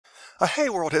Hey,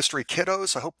 world history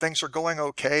kiddos. I hope things are going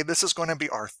okay. This is going to be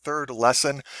our third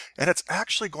lesson, and it's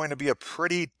actually going to be a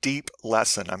pretty deep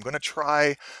lesson. I'm going to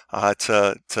try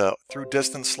through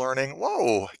distance learning.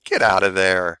 Whoa, get out of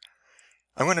there.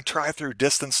 I'm going to try through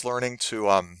distance learning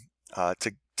to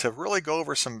really go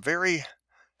over some very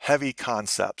heavy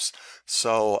concepts.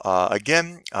 So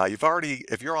again, if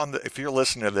you're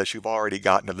listening to this, you've already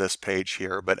gotten to this page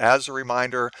here. But as a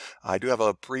reminder, I do have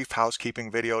a brief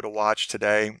housekeeping video to watch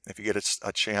today. If you get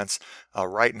a chance,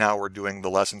 right now we're doing the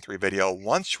lesson 3 video.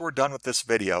 Once we're done with this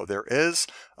video, there is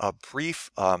a brief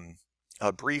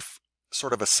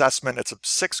sort of assessment. It's a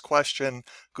 6-question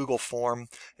Google form,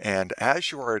 and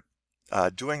as you are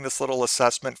doing this little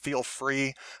assessment, feel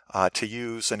free to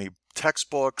use any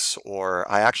textbooks, or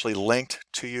I actually linked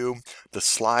to you the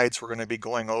slides we're going to be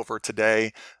going over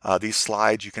today. These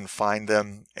slides, you can find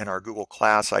them in our Google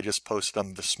class. I just posted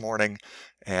them this morning,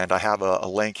 and I have a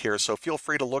link here. So feel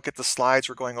free to look at the slides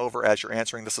we're going over as you're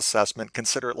answering this assessment.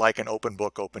 Consider it like an open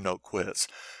book, open note quiz.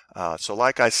 So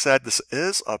like I said, this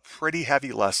is a pretty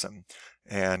heavy lesson.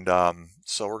 And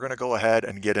so we're going to go ahead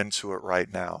and get into it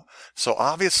right now. So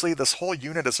obviously this whole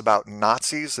unit is about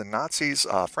Nazis, and Nazis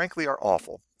frankly are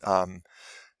awful.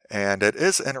 And it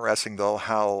is interesting though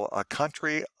how a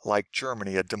country like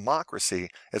Germany, a democracy,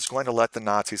 is going to let the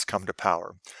Nazis come to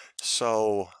power.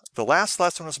 So the last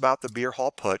lesson was about the Beer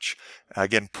Hall Putsch.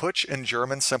 Again, Putsch in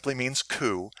German simply means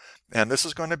coup. And this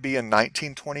is going to be in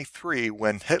 1923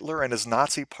 when Hitler and his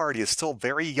Nazi party is still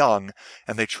very young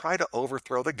and they try to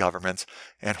overthrow the government.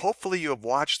 And hopefully you have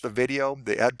watched the video,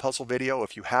 the Edpuzzle video.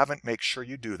 If you haven't, make sure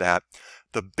you do that.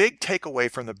 The big takeaway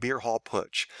from the Beer Hall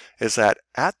Putsch is that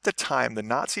at the time the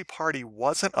Nazi party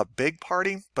wasn't a big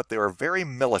party, but they were very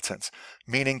militant,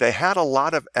 meaning they had a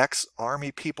lot of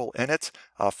ex-army people in it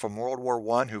from World War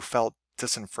I who felt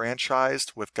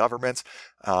disenfranchised with government,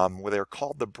 where they're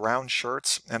called the Brown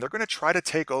Shirts, and they're going to try to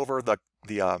take over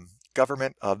the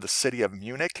government of the city of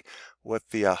Munich with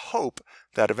the hope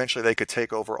that eventually they could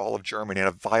take over all of Germany in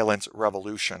a violent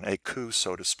revolution, a coup,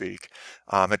 so to speak.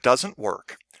 It doesn't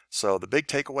work. So the big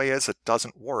takeaway is it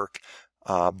doesn't work.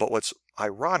 But what's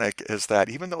ironic is that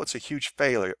even though it's a huge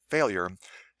failure,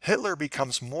 Hitler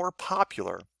becomes more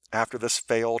popular after this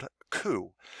failed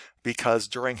coup, because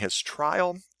during his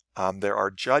trial, there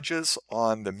are judges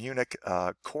on the Munich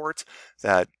court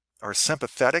that are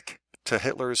sympathetic to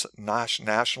Hitler's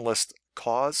nationalist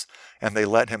cause, and they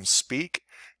let him speak.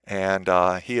 And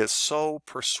he is so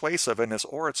persuasive in his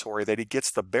oratory that he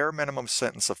gets the bare minimum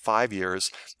sentence of 5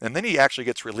 years, and then he actually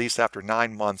gets released after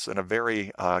 9 months in a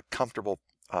very comfortable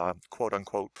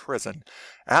quote-unquote prison.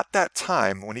 At that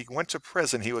time, when he went to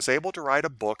prison, he was able to write a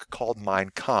book called Mein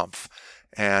Kampf.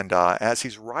 And as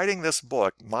he's writing this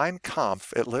book, Mein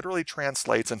Kampf, it literally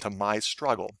translates into My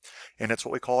Struggle. And it's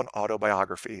what we call an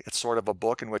autobiography. It's sort of a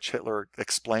book in which Hitler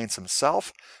explains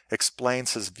himself,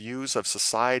 explains his views of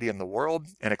society and the world,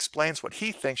 and explains what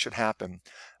he thinks should happen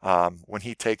when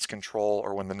he takes control,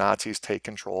 or when the Nazis take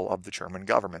control of the German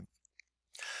government.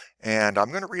 And I'm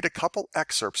going to read a couple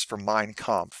excerpts from Mein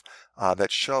Kampf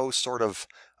that show sort of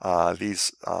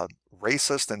these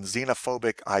racist and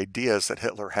xenophobic ideas that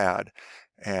Hitler had.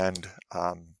 And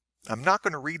I'm not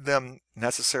going to read them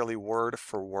necessarily word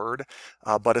for word,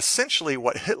 but essentially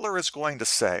what Hitler is going to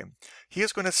say, he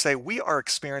is going to say, we are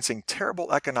experiencing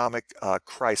terrible economic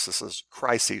crises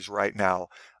right now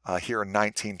here in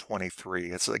 1923.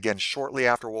 It's again shortly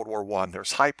after World War I.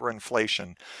 There's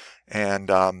hyperinflation, and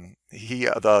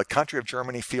the country of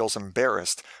Germany feels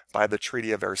embarrassed by the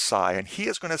Treaty of Versailles, and he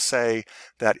is going to say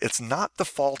that it's not the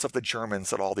fault of the Germans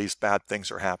that all these bad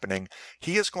things are happening.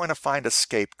 He is going to find a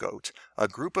scapegoat, a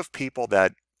group of people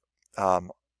that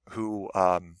who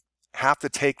have to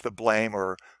take the blame,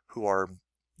 or who are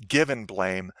given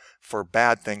blame for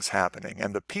bad things happening.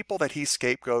 And the people that he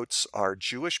scapegoats are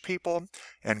Jewish people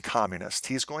and communists.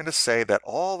 He's going to say that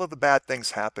all of the bad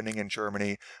things happening in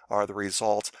Germany are the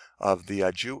result of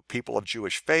the people of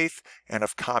Jewish faith and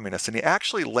of communists. And he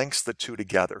actually links the two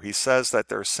together. He says that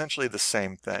they're essentially the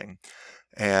same thing.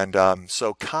 And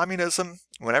so communism,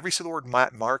 whenever you see the word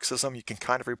Marxism, you can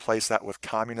kind of replace that with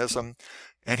communism.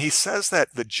 And he says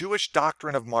that the Jewish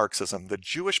doctrine of Marxism, the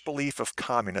Jewish belief of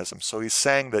communism, so he's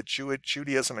saying that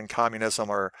Judaism and communism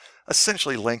are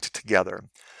essentially linked together.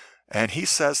 And he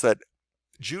says that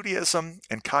Judaism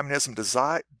and communism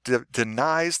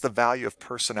denies the value of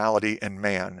personality in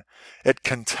man. It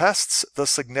contests the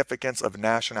significance of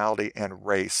nationality and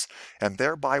race, and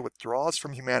thereby withdraws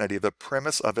from humanity the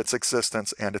premise of its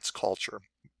existence and its culture.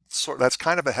 So that's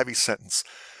kind of a heavy sentence.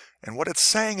 And what it's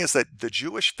saying is that the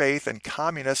Jewish faith, and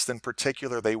communists in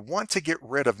particular, they want to get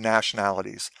rid of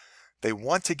nationalities. They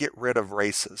want to get rid of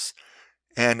races.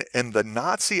 And in the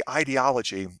Nazi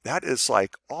ideology, that is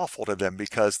like awful to them,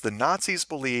 because the Nazis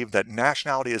believe that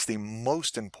nationality is the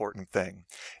most important thing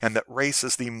and that race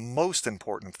is the most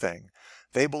important thing.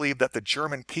 They believe that the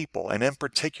German people, and in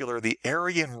particular the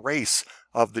Aryan race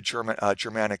of the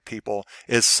Germanic people,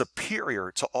 is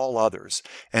superior to all others.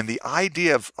 And the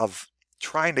idea of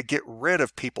trying to get rid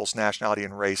of people's nationality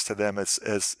and race to them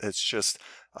is just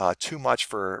too much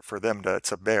for them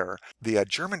to bear. The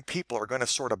German people are going to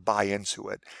sort of buy into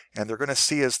it, and they're going to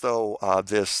see as though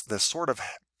this sort of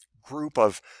group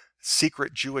of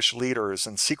secret Jewish leaders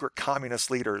and secret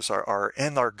communist leaders are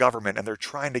in our government, and they're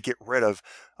trying to get rid of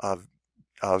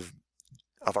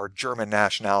our German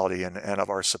nationality and of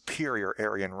our superior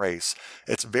Aryan race.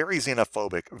 It's very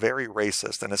xenophobic, very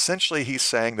racist. And essentially he's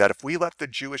saying that if we let the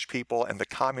Jewish people and the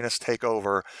communists take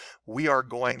over, they're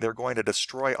going to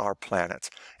destroy our planet.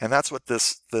 And that's what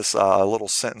this little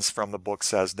sentence from the book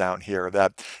says down here,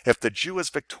 that if the Jew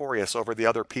is victorious over the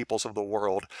other peoples of the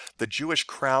world, the Jewish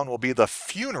crown will be the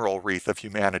funeral wreath of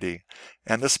humanity.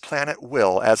 And this planet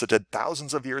will, as it did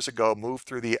thousands of years ago, move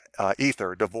through the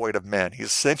ether devoid of men. He's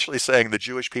essentially saying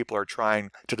the Jewish people are trying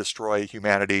to destroy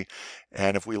humanity,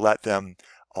 and if we let them,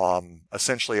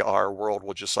 essentially our world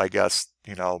will just, I guess,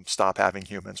 stop having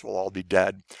humans. We'll all be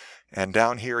dead. And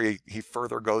down here he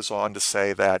further goes on to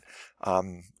say that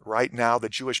right now the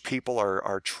Jewish people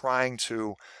are trying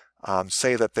to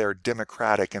say that they're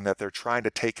democratic and that they're trying to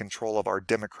take control of our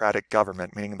democratic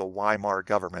government, meaning the Weimar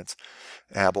government.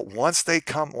 But once they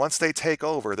take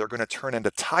over, they're going to turn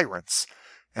into tyrants,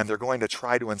 and they're going to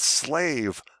try to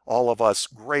enslave all of us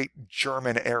great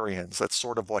German Aryans. That's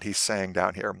sort of what he's saying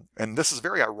down here. And this is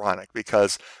very ironic,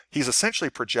 because he's essentially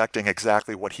projecting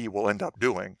exactly what he will end up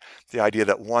doing. The idea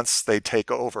that once they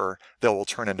take over, they will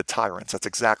turn into tyrants. That's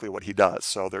exactly what he does.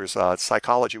 So there's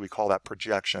psychology, we call that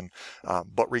projection.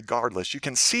 But regardless, you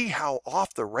can see how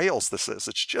off the rails this is.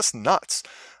 It's just nuts.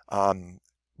 In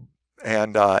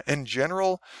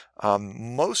general,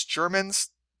 most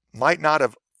Germans might not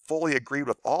have fully agreed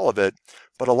with all of it,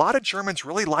 but a lot of Germans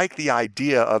really like the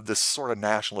idea of this sort of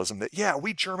nationalism that, yeah,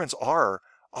 we Germans are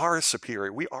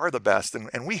superior, we are the best,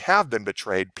 and we have been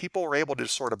betrayed. People were able to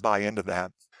sort of buy into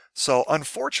that. So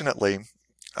unfortunately,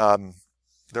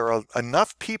 there are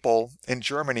enough people in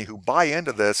Germany who buy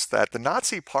into this that the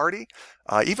Nazi Party,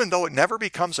 even though it never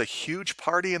becomes a huge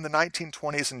party in the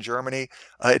 1920s in Germany,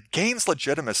 it gains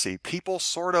legitimacy. People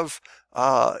sort of,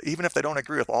 even if they don't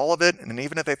agree with all of it, and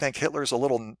even if they think Hitler's a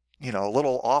little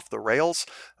off the rails,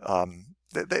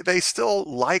 they still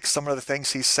like some of the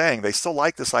things he's saying. They still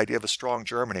like this idea of a strong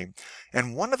Germany.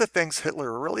 And one of the things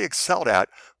Hitler really excelled at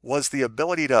was the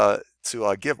ability to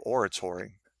give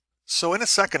oratory. So in a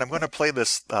second, I'm going to play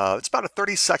this, it's about a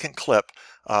 30-second clip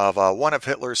of one of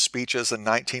Hitler's speeches in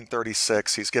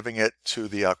 1936. He's giving it to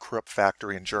the Krupp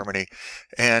factory in Germany.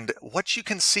 And what you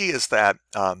can see is that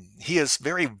he is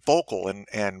very vocal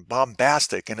and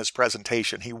bombastic in his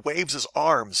presentation. He waves his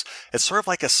arms. It's sort of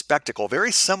like a spectacle,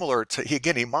 very similar to, he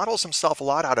models himself a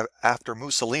lot after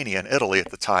Mussolini in Italy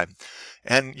at the time.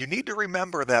 And you need to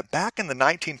remember that back in the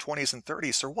 1920s and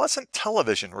 30s, there wasn't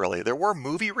television really. There were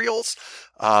movie reels,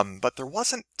 but there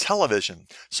wasn't television.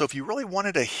 So if you really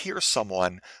wanted to hear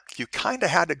someone, you kind of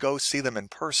had to go see them in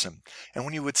person. And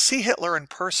when you would see Hitler in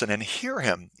person and hear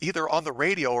him, either on the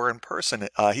radio or in person,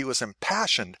 he was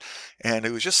impassioned. And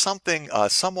it was just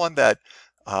someone that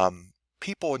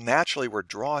people naturally were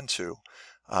drawn to.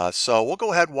 So we'll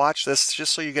go ahead and watch this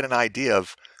just so you get an idea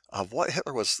of what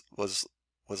Hitler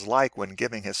was like when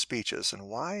giving his speeches. And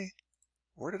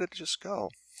where did it just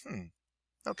go?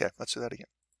 Okay, let's do that again.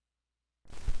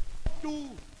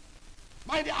 Du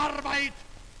meine Arbeit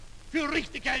für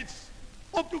richtig hältst,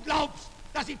 ob du glaubst,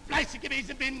 dass ich fleißig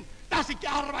gewesen bin, dass ich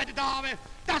gearbeitet habe,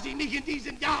 dass ich mich in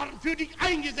diesen Jahren für dich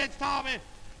eingesetzt habe,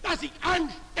 dass ich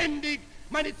anständig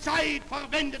meine Zeit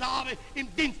verwendet habe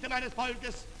im Dienste meines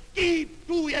Volkes. Gib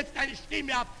du jetzt deine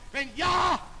Stimme ab. Wenn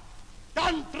ja,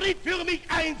 dann tritt für mich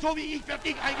ein, so wie ich für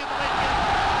dich eingetreten bin.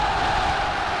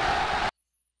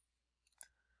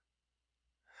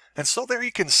 And so there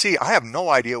you can see, I have no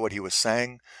idea what he was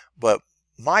saying, but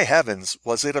my heavens,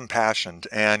 was it impassioned.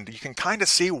 And you can kind of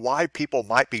see why people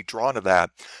might be drawn to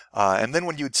that. And then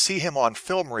when you'd see him on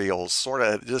film reels, sort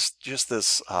of just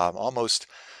this almost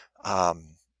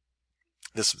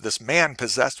this man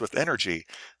possessed with energy,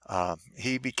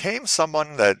 he became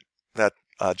someone that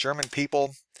German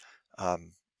people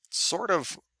sort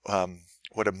of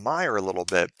would admire a little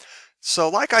bit. So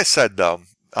like I said though,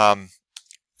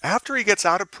 after he gets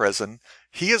out of prison,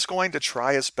 he is going to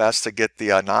try his best to get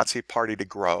the Nazi Party to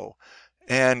grow.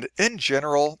 And in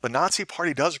general, the Nazi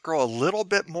Party does grow a little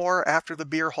bit more after the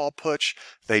Beer Hall Putsch.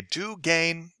 They do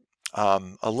gain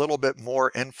a little bit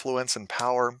more influence and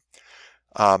power.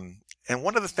 And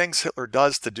one of the things Hitler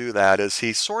does to do that is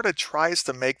he sort of tries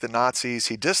to make the Nazis,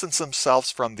 he distances himself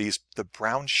from the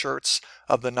brown shirts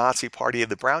of the Nazi Party.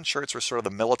 The brown shirts were sort of the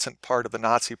militant part of the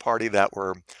Nazi Party that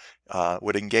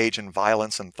would engage in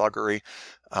violence and thuggery.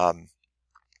 And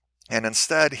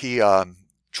instead he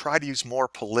tried to use more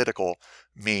political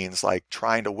means, like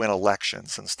trying to win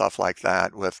elections and stuff like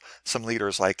that, with some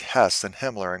leaders like Hess and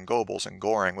Himmler and Goebbels and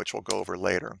Göring, which we'll go over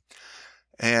later.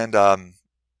 And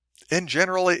in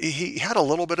general, he had a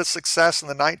little bit of success in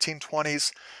the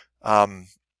 1920s,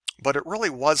 but it really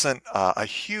wasn't a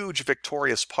huge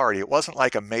victorious party. It wasn't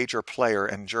like a major player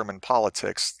in German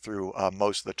politics through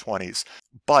most of the 20s.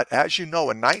 But as you know,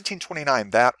 in 1929,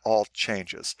 that all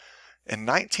changes. In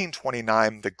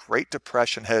 1929, the Great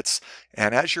Depression hits,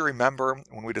 and as you remember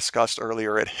when we discussed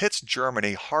earlier, it hits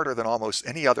Germany harder than almost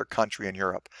any other country in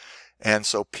Europe. And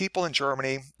so people in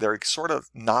Germany, they're sort of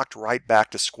knocked right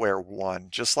back to square one,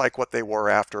 just like what they were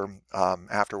after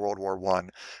World War I.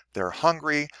 They're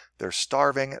hungry, they're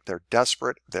starving, they're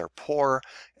desperate, they're poor,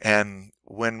 and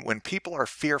when people are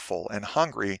fearful and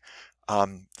hungry,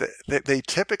 they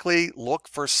typically look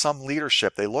for some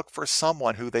leadership. They look for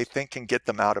someone who they think can get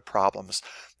them out of problems.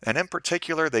 And in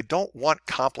particular, they don't want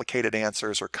complicated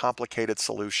answers or complicated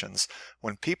solutions.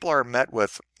 When people are met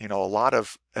with, a lot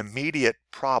of immediate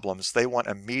problems, they want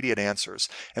immediate answers.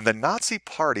 And the Nazi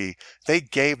Party, they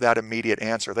gave that immediate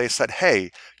answer. They said, hey,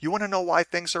 you want to know why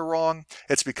things are wrong?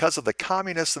 It's because of the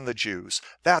communists and the Jews.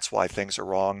 That's why things are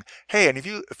wrong. Hey, and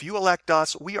if you elect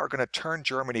us, we are going to turn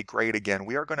Germany great again.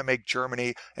 We are going to make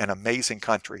Germany an amazing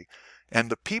country. And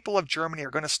the people of Germany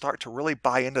are going to start to really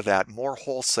buy into that more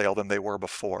wholesale than they were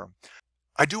before.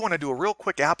 I do want to do a real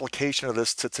quick application of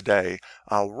this to today.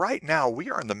 Right now,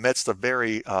 we are in the midst of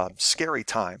very scary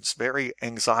times, very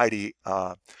anxiety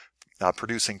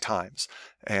producing times.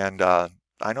 And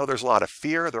I know there's a lot of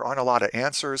fear, there aren't a lot of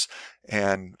answers,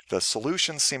 and the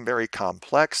solutions seem very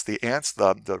complex.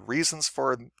 The reasons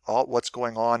for all what's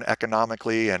going on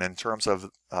economically and in terms of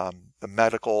the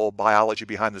medical biology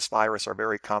behind this virus are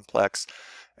very complex.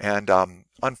 And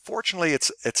unfortunately,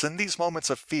 it's in these moments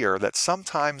of fear that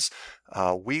sometimes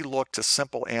we look to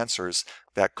simple answers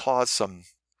that cause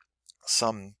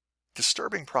some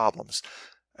disturbing problems.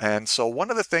 And so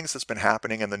one of the things that's been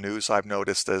happening in the news I've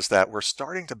noticed is that we're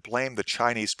starting to blame the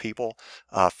Chinese people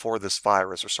for this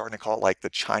virus. We're starting to call it like the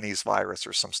Chinese virus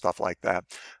or some stuff like that.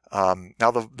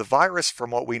 Now the virus,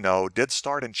 from what we know, did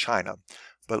start in China,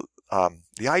 but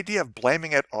the idea of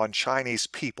blaming it on Chinese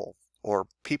people or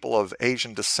people of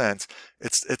Asian descent,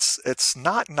 it's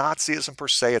not Nazism per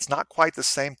se. It's not quite the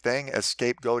same thing as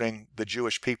scapegoating the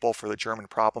Jewish people for the German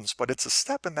problems, but it's a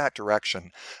step in that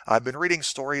direction. I've been reading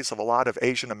stories of a lot of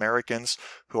Asian Americans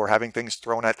who are having things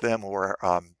thrown at them, who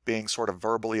are being sort of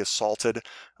verbally assaulted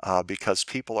because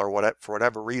people are, for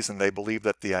whatever reason, they believe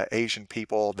that the Asian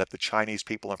people, that the Chinese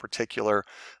people in particular,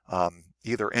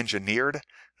 either engineered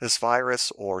this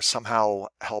virus or somehow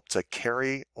helped to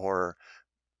carry or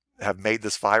have made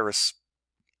this virus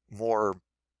more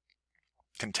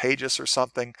contagious or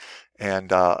something.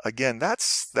 And again,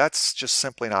 that's just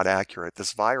simply not accurate.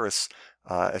 This virus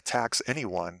attacks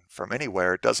anyone from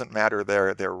anywhere. It doesn't matter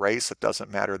their race, it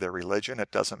doesn't matter their religion, it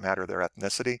doesn't matter their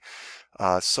ethnicity.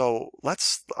 So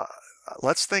let's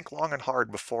think long and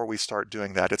hard before we start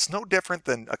doing that. It's no different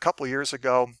than a couple years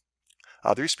ago.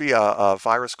 There used to be a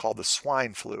virus called the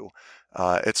swine flu.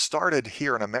 It started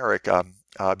here in America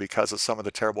because of some of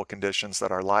the terrible conditions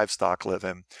that our livestock live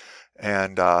in.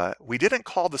 And we didn't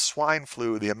call the swine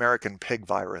flu the American pig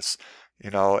virus,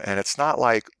 and it's not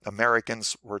like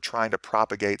Americans were trying to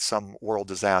propagate some world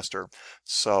disaster.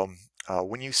 So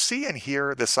when you see and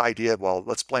hear this idea, well,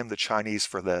 let's blame the Chinese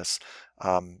for this,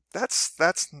 that's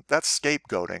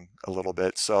scapegoating a little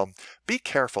bit. So be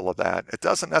careful of that. It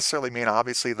doesn't necessarily mean,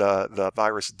 obviously, the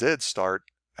virus did start,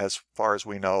 as far as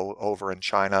we know, over in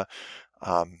China,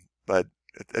 but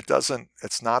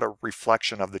it's not a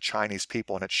reflection of the Chinese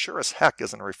people, and it sure as heck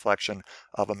isn't a reflection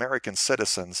of American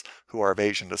citizens who are of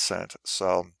Asian descent.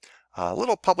 So a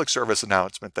little public service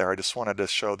announcement there. I just wanted to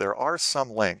show there are some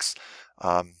links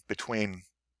between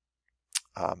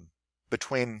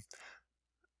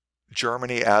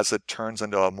Germany as it turns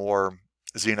into a more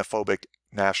xenophobic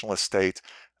nationalist state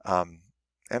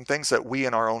and things that we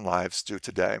in our own lives do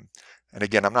today. And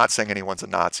again, I'm not saying anyone's a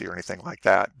Nazi or anything like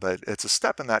that, but it's a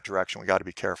step in that direction we got to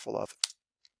be careful of.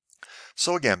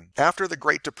 So again, after the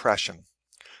Great Depression,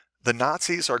 the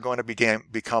Nazis are going to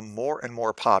become more and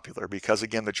more popular because,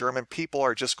 again, the German people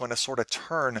are just going to sort of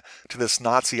turn to this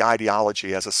Nazi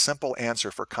ideology as a simple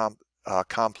answer for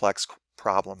complex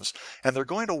problems. And they're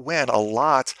going to win a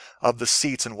lot of the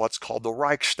seats in what's called the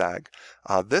Reichstag.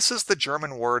 This is the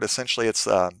German word. Essentially, it's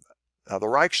the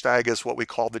Reichstag is what we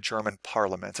call the German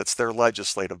parliament. It's their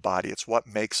legislative body. It's what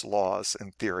makes laws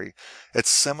in theory. It's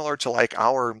similar to like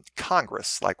our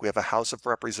Congress, like we have a House of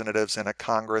Representatives and a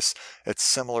Congress. It's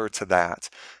similar to that.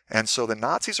 And so the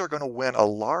Nazis are going to win a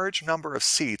large number of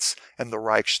seats in the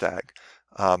Reichstag.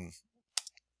 And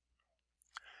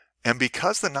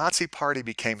because the Nazi Party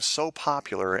became so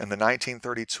popular in the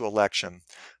 1932 election,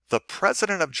 the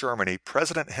president of Germany,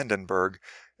 President Hindenburg,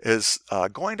 is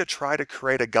going to try to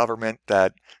create a government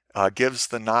that gives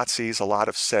the Nazis a lot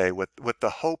of say, with the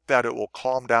hope that it will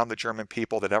calm down the German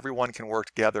people, that everyone can work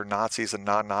together, Nazis and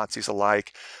non-Nazis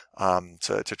alike,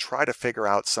 to try to figure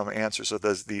out some answers to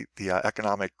the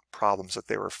economic problems that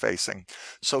they were facing.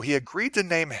 So he agreed to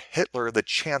name Hitler the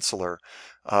Chancellor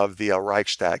of the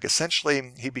Reichstag.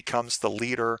 Essentially, he becomes the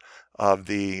leader of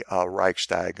the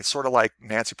Reichstag. It's sort of like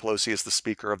Nancy Pelosi is the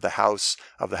Speaker of the House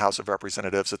of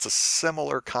Representatives. It's a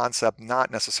similar concept,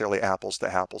 not necessarily apples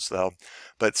to apples though.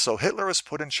 But so Hitler was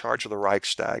put in charge of the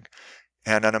Reichstag.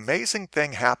 And an amazing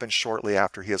thing happened shortly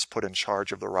after he is put in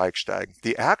charge of the Reichstag.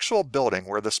 The actual building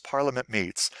where this parliament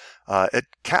meets, it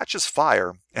catches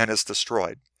fire and is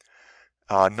destroyed.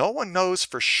 No one knows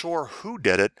for sure who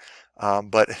did it,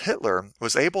 but Hitler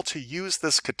was able to use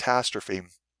this catastrophe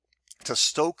to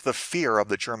stoke the fear of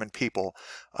the German people.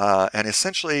 And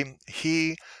essentially,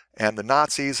 he and the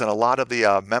Nazis and a lot of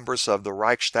the members of the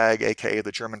Reichstag, aka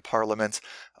the German parliament,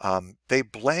 they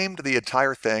blamed the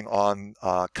entire thing on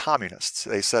communists.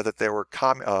 They said that they were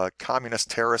communist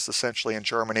terrorists essentially in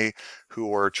Germany who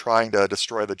were trying to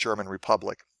destroy the German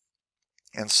Republic.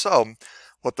 And so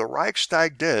what the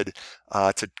Reichstag did,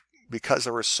 because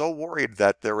they were so worried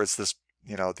that there was this,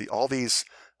 all these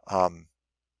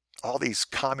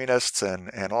communists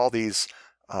and all these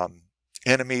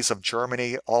enemies of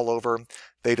Germany all over,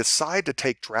 they decided to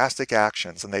take drastic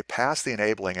actions, and they passed the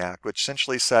Enabling Act, which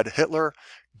essentially said, Hitler,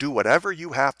 do whatever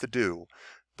you have to do,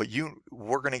 but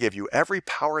we're going to give you every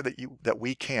power that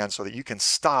we can so that you can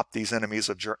stop these enemies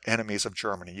of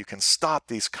Germany. You can stop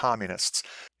these communists.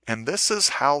 And this is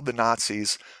how the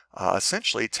Nazis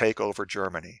essentially take over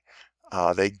Germany.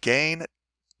 They gain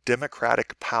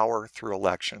democratic power through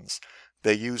elections.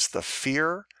 They use the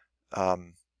fear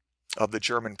of the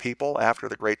German people after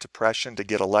the Great Depression to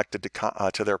get elected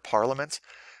to their parliament.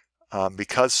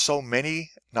 Because so many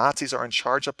Nazis are in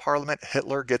charge of parliament,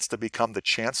 Hitler gets to become the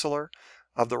chancellor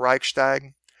of the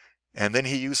Reichstag. And then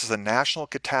he uses a national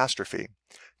catastrophe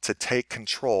to take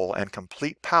control and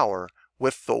complete power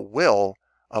with the will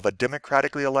of a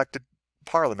democratically elected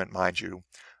parliament, mind you,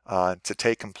 to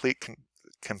take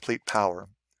complete power.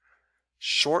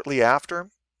 Shortly after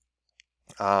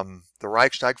the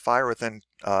Reichstag fire, within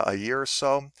a year or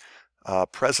so,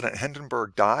 President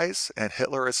Hindenburg dies, and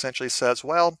Hitler essentially says,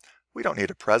 well, we don't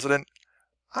need a president.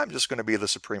 I'm just going to be the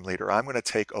supreme leader. I'm going to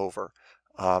take over.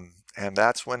 And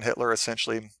that's when Hitler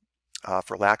essentially,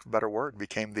 for lack of a better word,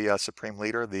 became the supreme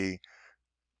leader, the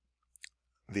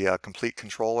complete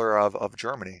controller of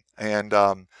Germany. And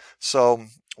so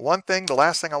the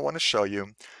last thing I want to show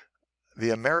you, the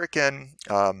American,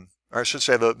 or I should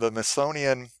say the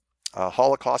Smithsonian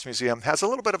Holocaust Museum has a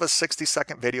little bit of a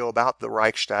 60-second video about the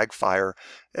Reichstag fire.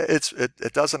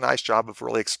 It does a nice job of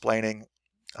really explaining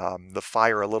the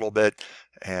fire a little bit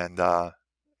and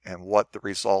what the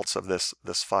results of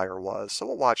this fire was. So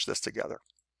we'll watch this together.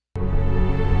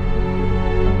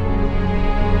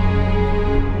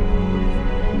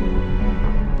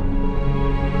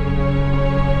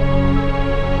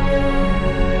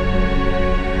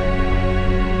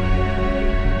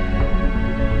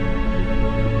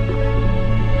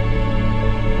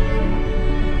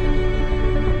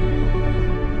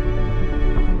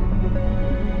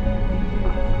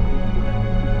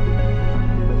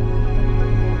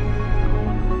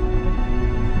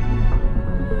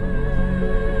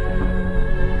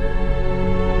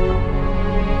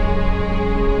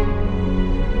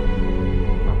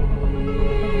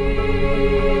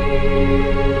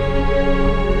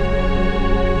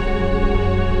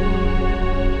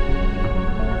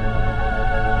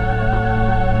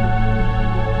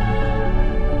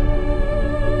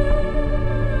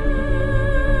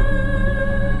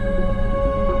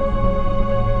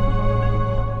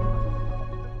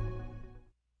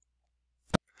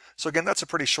 So again, that's a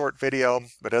pretty short video,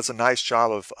 but it does a nice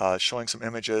job of showing some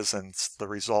images and the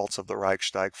results of the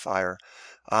Reichstag fire.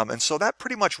 And so that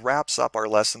pretty much wraps up our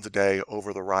lesson today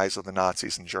over the rise of the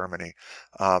Nazis in Germany.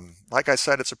 Like I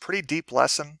said, it's a pretty deep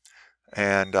lesson.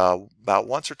 And about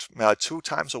once or two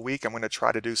times a week, I'm going to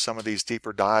try to do some of these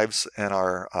deeper dives in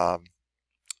our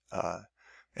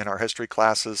history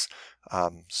classes.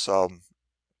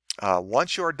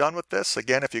 Once you are done with this,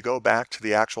 again, if you go back to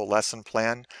the actual lesson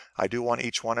plan, I do want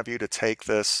each one of you to take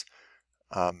this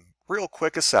real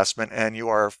quick assessment, and you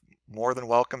are more than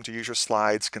welcome to use your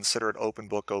slides. Consider it open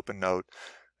book, open note,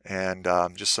 and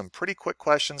just some pretty quick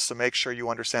questions to make sure you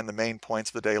understand the main points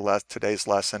of the today's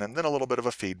lesson, and then a little bit of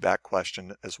a feedback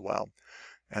question as well.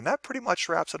 And that pretty much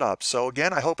wraps it up. So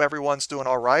again, I hope everyone's doing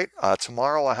all right.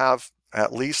 Tomorrow I have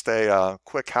at least a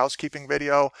quick housekeeping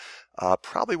video.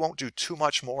 Probably won't do too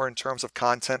much more in terms of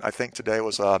content. I think today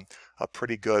was a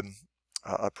pretty good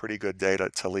day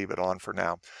to leave it on for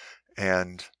now.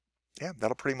 And yeah,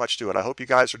 that'll pretty much do it. I hope you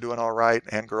guys are doing all right,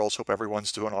 and girls, hope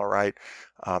everyone's doing all right.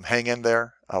 Hang in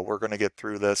there. We're going to get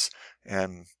through this.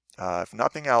 And if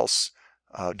nothing else,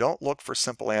 don't look for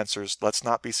simple answers. Let's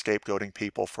not be scapegoating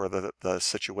people for the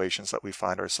situations that we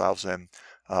find ourselves in.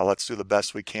 Let's do the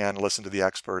best we can, listen to the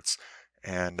experts,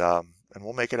 and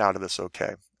we'll make it out of this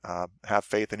okay. Have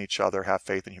faith in each other, have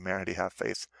faith in humanity, have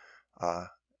faith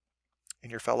in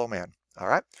your fellow man. All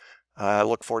right? I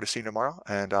look forward to seeing you tomorrow,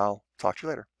 and I'll talk to you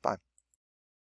later. Bye.